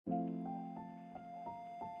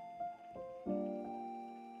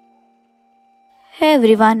Hey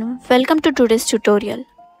everyone, welcome to today's tutorial.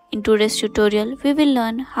 In today's tutorial, we will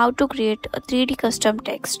learn how to create a 3D custom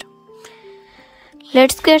text.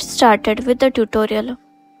 Let's get started with the tutorial.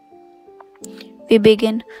 We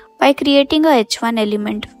begin by creating a H1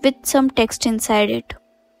 element with some text inside it.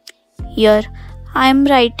 Here, I am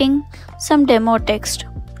writing some demo text.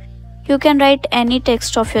 You can write any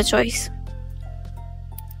text of your choice.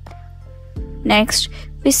 Next,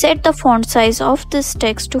 we set the font size of this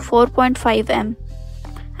text to 4.5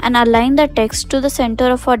 and align the text to the center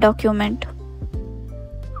of our document.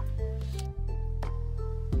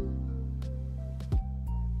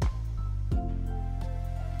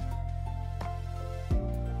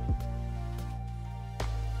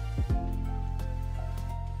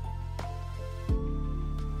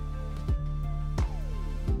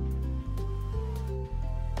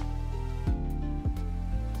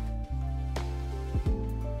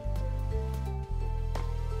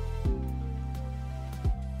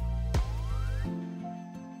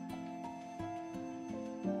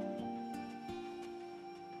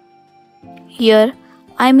 Here,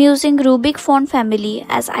 I am using Rubik font family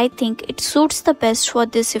as I think it suits the best for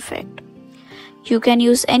this effect. You can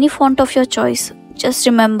use any font of your choice. Just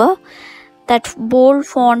remember that bold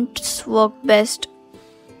fonts work best.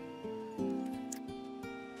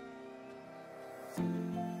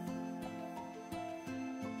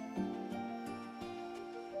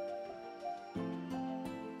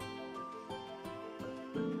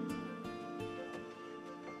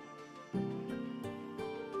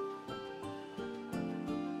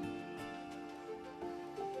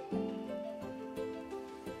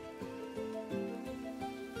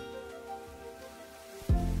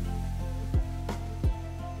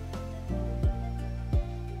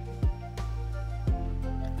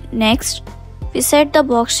 Next, we set the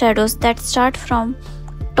box shadows that start from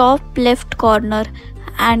top left corner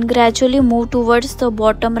and gradually move towards the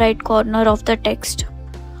bottom right corner of the text.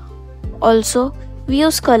 Also, we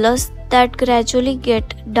use colors that gradually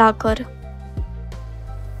get darker.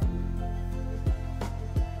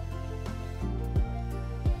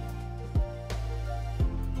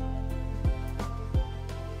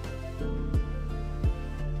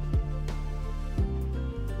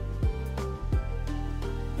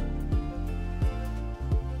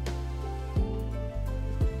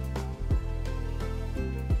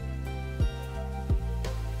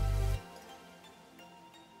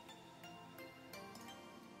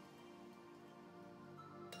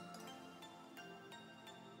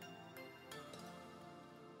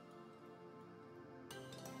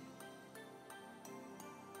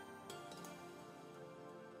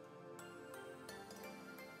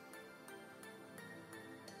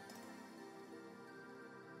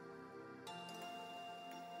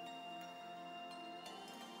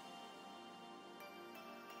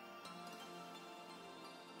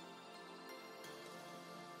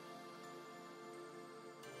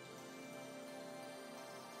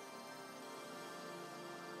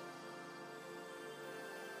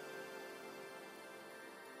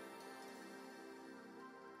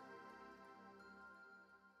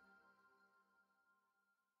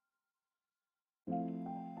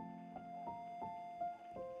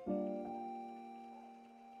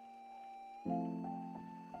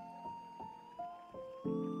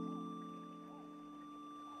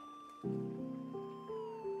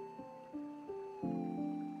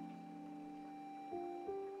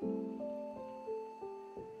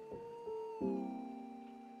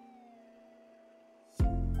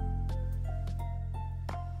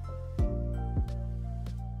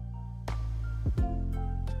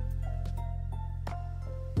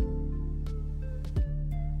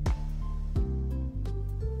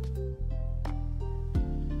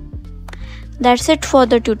 That's it for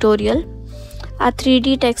the tutorial. Our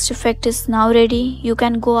 3D text effect is now ready. You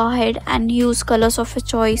can go ahead and use colors of your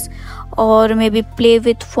choice or maybe play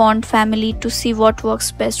with font family to see what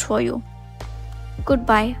works best for you.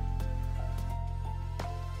 Goodbye.